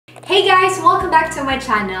Hey guys! Welcome back to my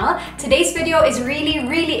channel. Today's video is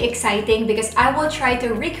really exciting because I will try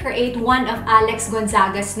to recreate one of Alex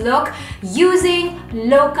Gonzaga's look using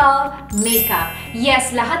local makeup.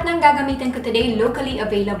 Yes, lahat ng gagamitin ko today locally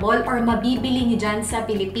available or mabibili niyo dyan sa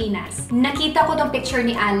Pilipinas. Nakita ko tong picture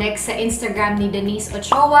ni Alex sa Instagram ni Denise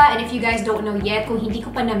Ochoa, and if you guys don't know yet, kung hindi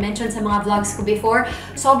ko pa na-mention sa mga vlogs ko before,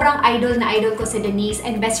 sobrang idol ko si Denise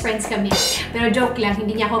and best friends kami. Pero joke lang,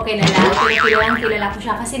 hindi niya ako kilala, pero kilala ko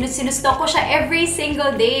siya kasi sinustock ko siya every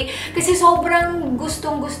single day kasi sobrang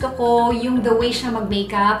gustong-gusto ko yung the way siya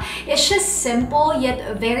mag-makeup. It's just simple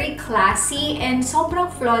yet very classy and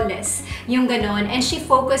sobrang flawless yung ganon. And she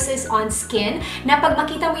focuses on skin na pag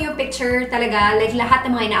makita mo yung picture talaga, like lahat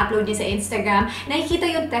ng mga ina-upload niya sa Instagram,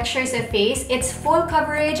 nakikita yung texture sa face. It's full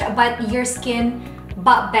coverage but your skin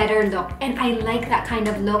but better look. And I like that kind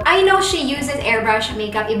of look. I know she uses airbrush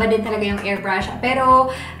makeup. Iba din talaga yung airbrush. Pero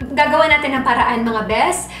gagawa natin ng paraan mga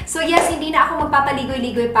best. So yes, hindi na ako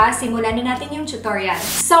magpapaligoy-ligoy pa. Simulan na natin yung tutorial.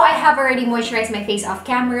 So I have already moisturized my face off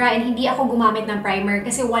camera and hindi ako gumamit ng primer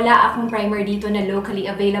kasi wala akong primer dito na locally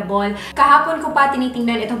available. Kahapon ko pa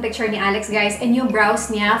tinitingnan itong picture ni Alex guys, and yung brows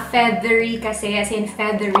niya feathery kasi, as in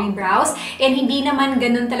feathery brows. And hindi naman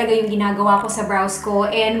ganun talaga yung ginagawa ko sa brows ko.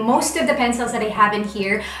 And most of the pencils that I have in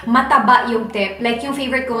here, mataba yung tip. Like yung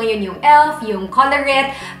favorite ko ngayon yung e.l.f., yung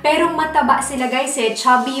Colourette, pero mataba sila guys eh.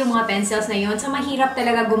 Chubby yung mga pencils na yun. So mahirap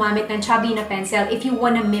talaga gumamit ng chubby na pencil if you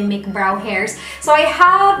wanna mimic brow hairs. So I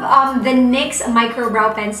have the NYX Micro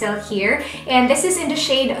Brow Pencil here, and this is in the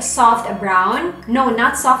shade Soft Brown. No,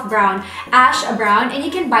 not Soft Brown, Ash Brown. And you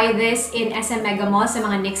can buy this in SM Mega Mall sa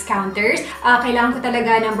mga NYX counters. Kailangan ko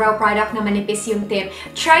talaga ng brow product na manipis yung tip.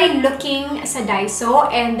 Try looking sa Daiso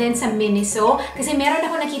and then sa Miniso kasi meron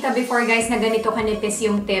ako nakita before guys na ganito kanipis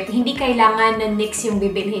yung tip. Hindi kailangan na NYX yung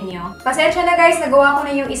bibilhin nyo. Pasensya na guys, nagawa ko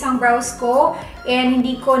na yung isang brows ko and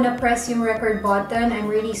hindi ko na-press yung record button.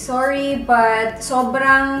 I'm really sorry, but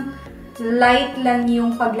sobrang light lang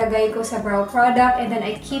yung paglagay ko sa brow product, and then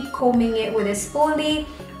I keep combing it with a spoolie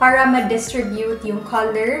para ma-distribute yung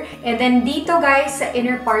color. And then dito guys, sa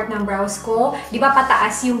inner part ng brows ko, di ba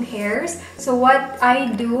pataas yung hairs? So what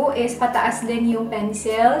I do is pataas din yung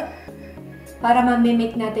pencil para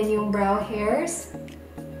ma-mimic natin yung brow hairs.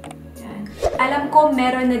 Yan. Alam ko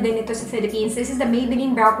meron na din ito sa Philippines. This is the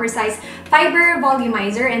Maybelline Brow Precise Fiber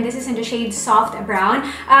Volumizer, and this is in the shade Soft Brown.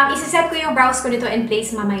 Isa-set ko yung brows ko dito in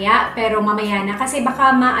place mamaya, pero mamaya na kasi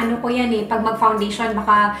baka maano ko yan eh, pag mag-foundation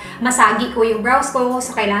baka masagi ko yung brows ko,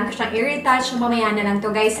 so kailangan ko siyang i-retouch. So mamaya na lang to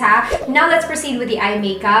guys ha. Now let's proceed with the eye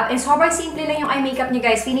makeup. And sobrang simple lang yung eye makeup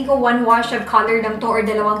niya guys. Feeling ko one wash of color lang to or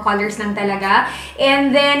dalawang colors lang talaga.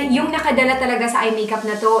 And then yung nakadala talaga sa eye makeup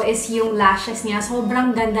na to is yung lashes niya.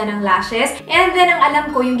 Sobrang ganda ng lashes. And then ang alam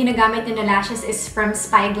ko yung ginagamit niya na lashes is from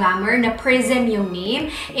Spy Glamour na Prism yung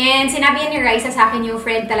name. And sinabi ni Raisa sa akin, yung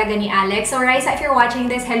friend talaga ni Alex. So Raisa, if you're watching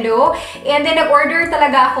this, hello. And then nag-order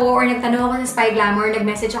talaga ako or nagtanong ako sa Spy Glamour,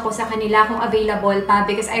 nag-message ako sa kanila kung available pa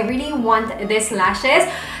because I really want this lashes.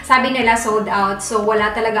 Sabi nila sold out. So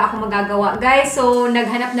wala talaga ako magagawa guys. So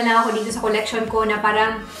naghanap na lang ako dito sa collection ko na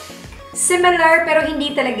parang similar pero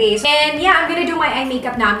hindi talaga eh. And yeah, I'm gonna do my eye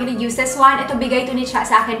makeup now. I'm gonna use this one. Ito bigay to ni Cha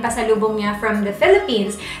sa akin, pasalubong niya from the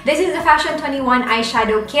Philippines. This is the Fashion21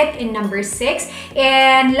 Eyeshadow Kit in number 6.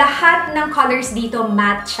 And lahat ng colors dito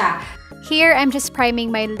matte siya. Here, I'm just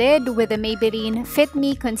priming my lid with the Maybelline Fit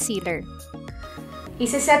Me Concealer.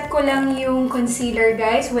 Isa-set ko lang yung concealer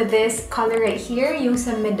guys with this color right here, yung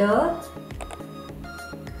sa middle.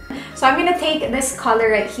 So I'm gonna take this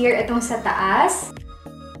color right here, itong sa taas.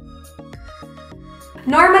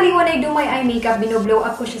 Normally, when I do my eye makeup, bino-blow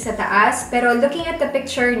up ko siya sa taas. Pero looking at the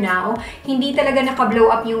picture now, hindi talaga naka-blow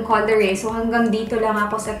up yung color eh. So hanggang dito lang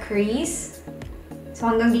ako sa crease. So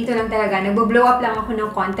hanggang dito lang talaga. Nagbo-blow up lang ako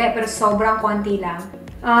ng konti, pero sobrang konti lang.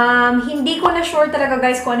 Hindi ko na sure talaga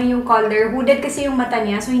guys kung ano yung color. Hooded kasi yung mata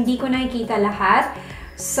niya, so hindi ko nakikita lahat.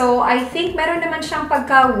 So I think meron naman siyang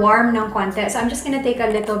pagka-warm ng konti. So I'm just gonna take a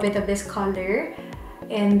little bit of this color.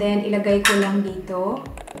 And then ilagay ko lang dito.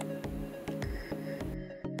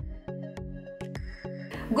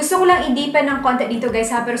 Gusto ko lang i-deepen ng konti dito guys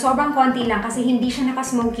ha, pero sobrang konti lang kasi hindi siya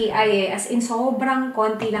naka-smoky eye eh. As in, sobrang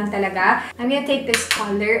konti lang talaga. I'm gonna take this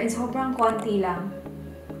color and sobrang konti lang.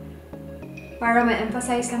 Para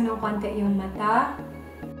ma-emphasize lang ng konti yung mata.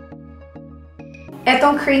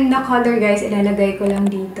 Etong cream na color guys, ilalagay ko lang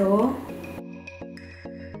dito.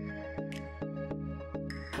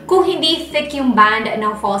 Kung hindi thick yung band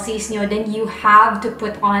ng falsies nyo, then you have to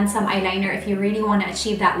put on some eyeliner if you really want to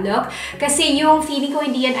achieve that look. Kasi yung feeling ko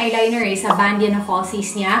hindi yan eyeliner eh, sa band yan ng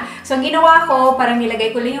falsies niya. So, ang ginawa ko, parang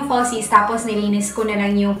nilagay ko lang yung falsies, tapos nilinis ko na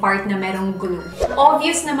lang yung part na merong glue.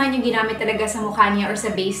 Obvious naman yung ginamit talaga sa mukha niya or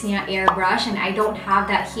sa base niya, airbrush, and I don't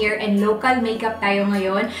have that here. And local makeup tayo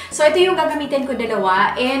ngayon. So, ito yung gagamitin ko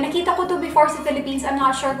dalawa. And nakita ko to before sa Philippines. I'm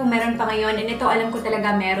not sure kung meron pa ngayon. And ito, alam ko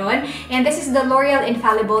talaga meron. And this is the L'Oreal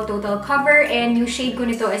Infallible Total Cover. And yung shade ko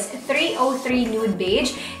nito is 303 Nude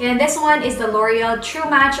Beige. And this one is the L'Oreal True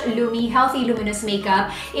Match Lumi Healthy Luminous Makeup.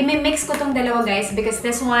 I-mix ko tong dalawa, guys, because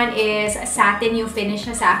this one is satin yung finish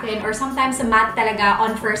na sa akin. Or sometimes matte talaga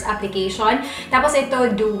on first application. Tapos ito,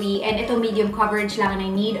 dewy. And ito, medium coverage lang. And I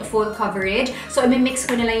need full coverage. So, i-mix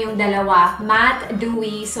ko na lang yung dalawa. Matte,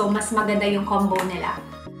 dewy. So, mas maganda yung combo nila.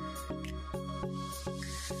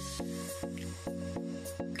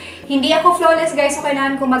 Hindi ako flawless, guys, so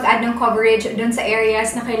kailangan ko mag-add ng coverage dun sa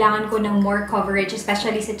areas na kailangan ko ng more coverage,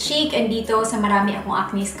 especially sa cheek and dito sa marami akong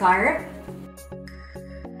acne scar.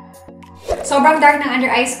 Sobrang dark ng under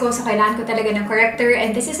eyes ko, so kailangan ko talaga ng corrector,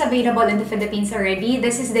 and this is available in the Philippines already.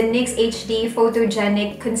 This is the NYX HD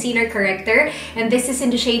Photogenic Concealer Corrector, and this is in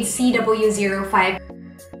the shade CW05.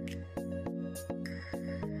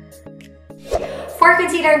 For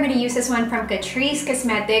concealer, I'm going to use this one from Catrice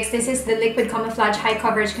Cosmetics. This is the Liquid Camouflage High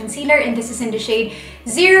Coverage Concealer, and this is in the shade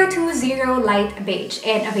 020 Light Beige.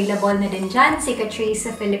 And available na din dyan si Catrice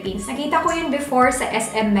sa Philippines. Nakita ko yun before sa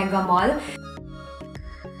SM Mega Mall.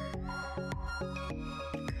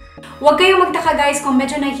 Huwag kayong magtaka, guys, kung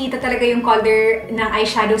medyo nakikita talaga yung color ng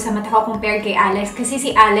eyeshadow sa mata ko compared kay Alex. Kasi si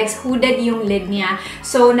Alex, hooded yung lid niya.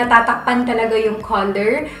 So, natatakpan talaga yung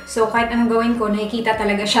color. So, kahit anong gawin ko, nakikita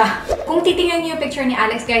talaga siya. Kung titingnan niyo yung picture ni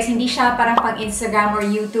Alex, guys, hindi siya parang pang Instagram or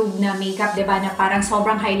YouTube na makeup, diba? Na parang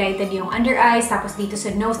sobrang highlighted yung under eyes, tapos dito sa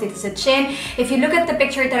nose, dito sa chin. If you look at the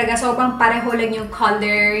picture talaga, sobrang pareho lang yung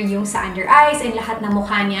color yung sa under eyes and lahat ng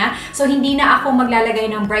mukha niya. So, hindi na ako maglalagay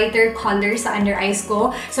ng brighter color sa under eyes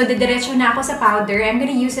ko. So, diretso na ako sa powder. I'm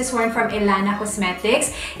gonna use this one from Ellana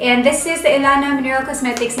Cosmetics. And this is the Ellana Mineral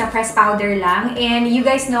Cosmetics na pressed powder lang. And you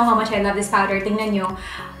guys know how much I love this powder. Tingnan nyo.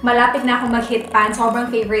 Malapit na ako mag-hit pan. Sobrang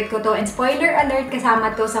favorite ko to. And spoiler alert,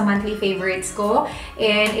 kasama to sa monthly favorites ko.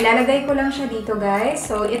 And ilalagay ko lang siya dito, guys.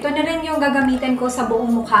 So, ito na rin yung gagamitin ko sa buong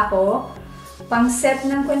mukha ko. Pang set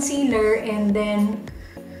ng concealer and then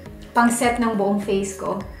pang set ng buong face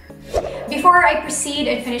ko. Before I proceed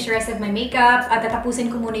and finish the rest of my makeup, tatapusin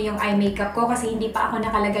ko muna yung eye makeup ko kasi hindi pa ako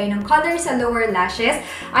nakalagay ng color sa lower lashes.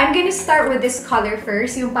 I'm gonna start with this color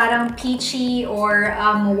first, yung parang peachy or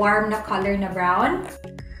warm na color na brown.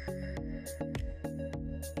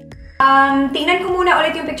 Tingnan ko muna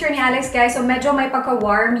ulit yung picture ni Alex, guys. So, medyo may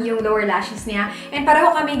pagka-warm yung lower lashes niya. And pareho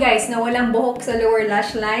kami, guys, na walang buhok sa lower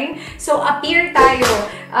lash line. So, appear tayo.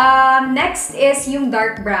 Next is yung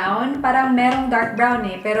dark brown. Parang merong dark brown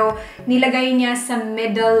eh. Pero, nilagay niya sa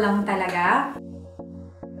middle lang talaga.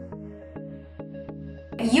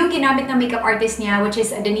 Yung ginamit ng makeup artist niya, which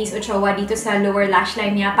is Denise Ochoa, dito sa lower lash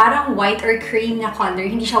line niya, parang white or cream na color.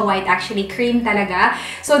 Hindi siya white, actually. Cream talaga.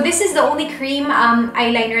 So, this is the only cream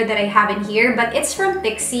eyeliner that I have in here. But it's from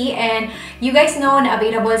PIXI. And you guys know na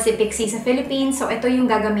available si PIXI sa Philippines. So, ito yung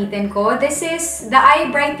gagamitin ko. This is the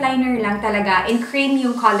eye bright liner lang talaga. In cream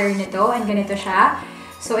yung color nito. And ganito siya.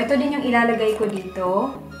 So, ito din yung ilalagay ko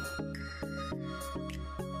dito.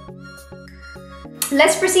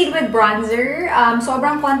 Let's proceed with bronzer.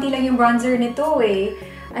 Sobrang konti lang yung bronzer nito eh.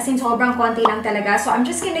 As in, sobrang konti lang talaga. So, I'm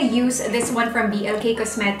just gonna use this one from BLK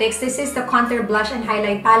Cosmetics. This is the Contour Blush and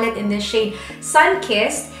Highlight Palette in the shade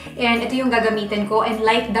Sun-Kissed. And ito yung gagamitin ko. And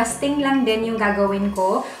light dusting lang din yung gagawin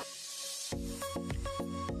ko.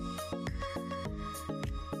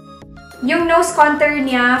 Yung nose contour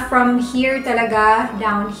niya from here talaga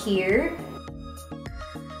down here.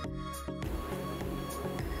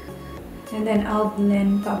 And then I'll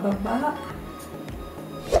blend pababa.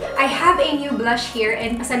 I have a new blush here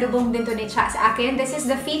and pasalubong din to ni Cha sa akin. This is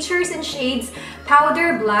the Features and Shades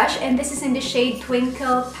Powder Blush and this is in the shade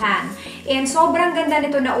Twinkle Pan. And sobrang ganda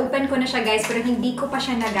nito. Na-open ko na siya, guys, pero hindi ko pa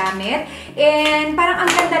siya nagamit. And parang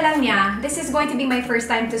ang ganda lang niya. This is going to be my first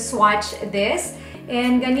time to swatch this.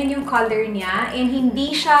 And ganyan yung color niya. And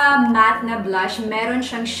hindi siya matte na blush. Meron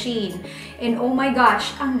siyang sheen. And oh my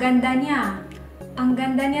gosh, ang ganda niya. Ang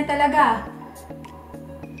ganda niya talaga.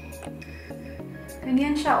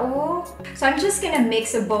 Ganyan siya, oh. So, I'm just gonna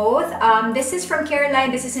mix both. This is from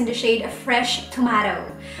Caroline. This is in the shade Fresh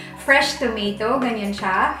Tomato. Fresh Tomato. Ganyan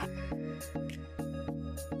siya.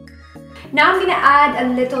 Now, I'm gonna add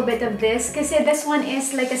a little bit of this kasi this one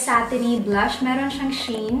is like a satiny blush. Meron siyang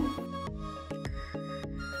sheen.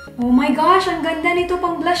 Oh my gosh, ang ganda nito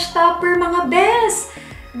pang blush topper, mga bes!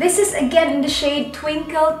 This is again in the shade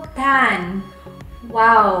Twinkle Tan.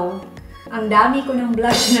 Wow! Ang dami ko ng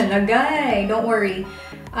blush na lagay. Don't worry.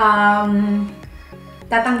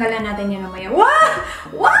 Tatanggalan natin yun mamaya. What?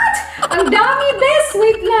 What? Ang dami, bes!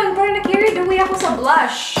 Wait lang, parang na-carried away ako sa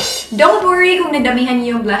blush. Don't worry kung nadamihan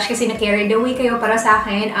niyo yung blush kasi na-carried away kayo. Para sa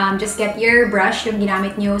akin, just get your brush, yung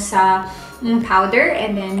ginamit niyo sa powder,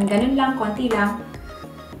 and then ganun lang, konti lang.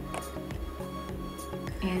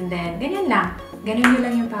 And then, ganyan lang. Ganun nyo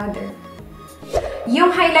lang yung powder.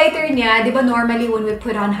 Yung highlighter niya, di ba normally when we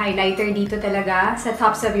put on highlighter dito talaga, sa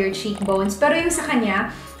tops of your cheekbones. Pero yung sa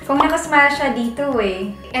kanya, kung nakasmile siya dito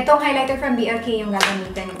eh. Etong highlighter from BLK yung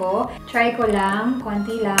gagamitan ko. Try ko lang,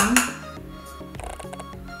 konti lang.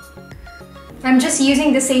 I'm just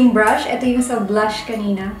using the same brush. Ito yung sa blush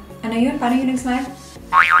kanina. Ano yun? Paano yung nag-smile?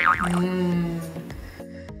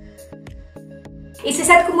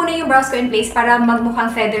 Isiset ko muna yung brows ko in place para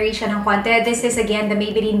magmukhang feathery siya ng konti. This is again the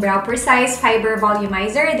Maybelline Brow Precise Fiber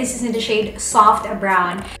Volumizer. This is in the shade Soft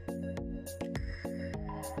Brown.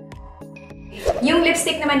 Yung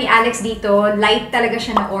lipstick naman ni Alex dito, light talaga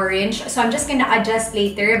siya na orange. So I'm just gonna adjust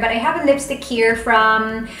later. But I have a lipstick here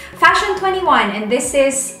from Fashion21 and this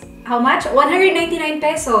is how much? 199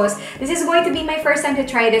 pesos. This is going to be my first time to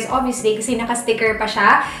try this, obviously, kasi naka-sticker pa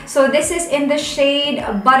siya. So this is in the shade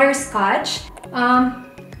Butterscotch.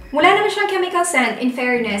 Wala naman siyang chemical scent, in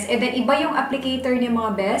fairness. And then, iba yung applicator niya,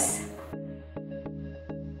 mga bes.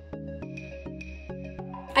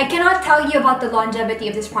 I cannot tell you about the longevity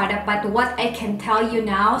of this product, but what I can tell you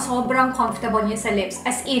now, sobrang comfortable niya sa lips.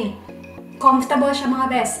 As in, comfortable siya, mga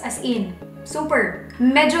bes. As in, super.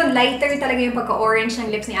 Medyo lighter talaga yung pagka-orange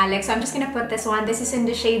ng lips ni Alex. So, I'm just gonna put this one. This is in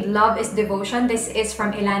the shade Love is Devotion. This is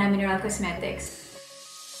from Ellana Mineral Cosmetics.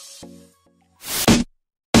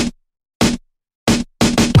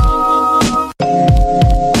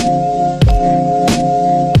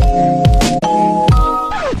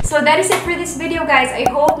 So that is it for this video, guys. I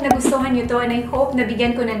hope nagustuhan nyo to and I hope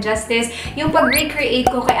nabigyan ko ng justice. Yung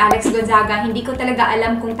pag-recreate ko kay Alex Gonzaga, hindi ko talaga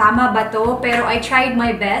alam kung tama ba to, pero I tried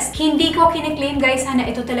my best. Hindi ko kine-claim, guys, na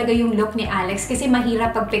ito talaga yung look ni Alex kasi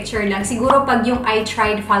mahirap pag-picture lang. Siguro pag yung I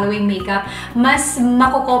tried following makeup, mas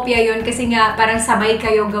makokopya yun kasi nga parang sabay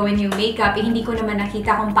kayo gawin yung makeup. Eh, hindi ko naman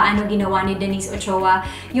nakita kung paano ginawa ni Denise Ochoa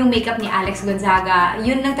yung makeup ni Alex Gonzaga.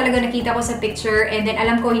 Yun lang talaga nakita ko sa picture and then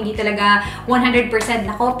alam ko hindi talaga 100%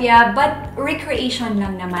 na kopya. But recreation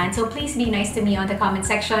lang naman. So please be nice to me on the comment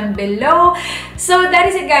section below. So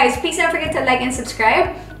that is it, guys. Please don't forget to like and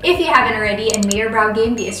subscribe if you haven't already. And may your brow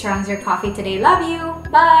game be as strong as your coffee today. Love you.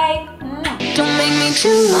 Bye. Don't make me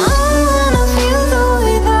too long.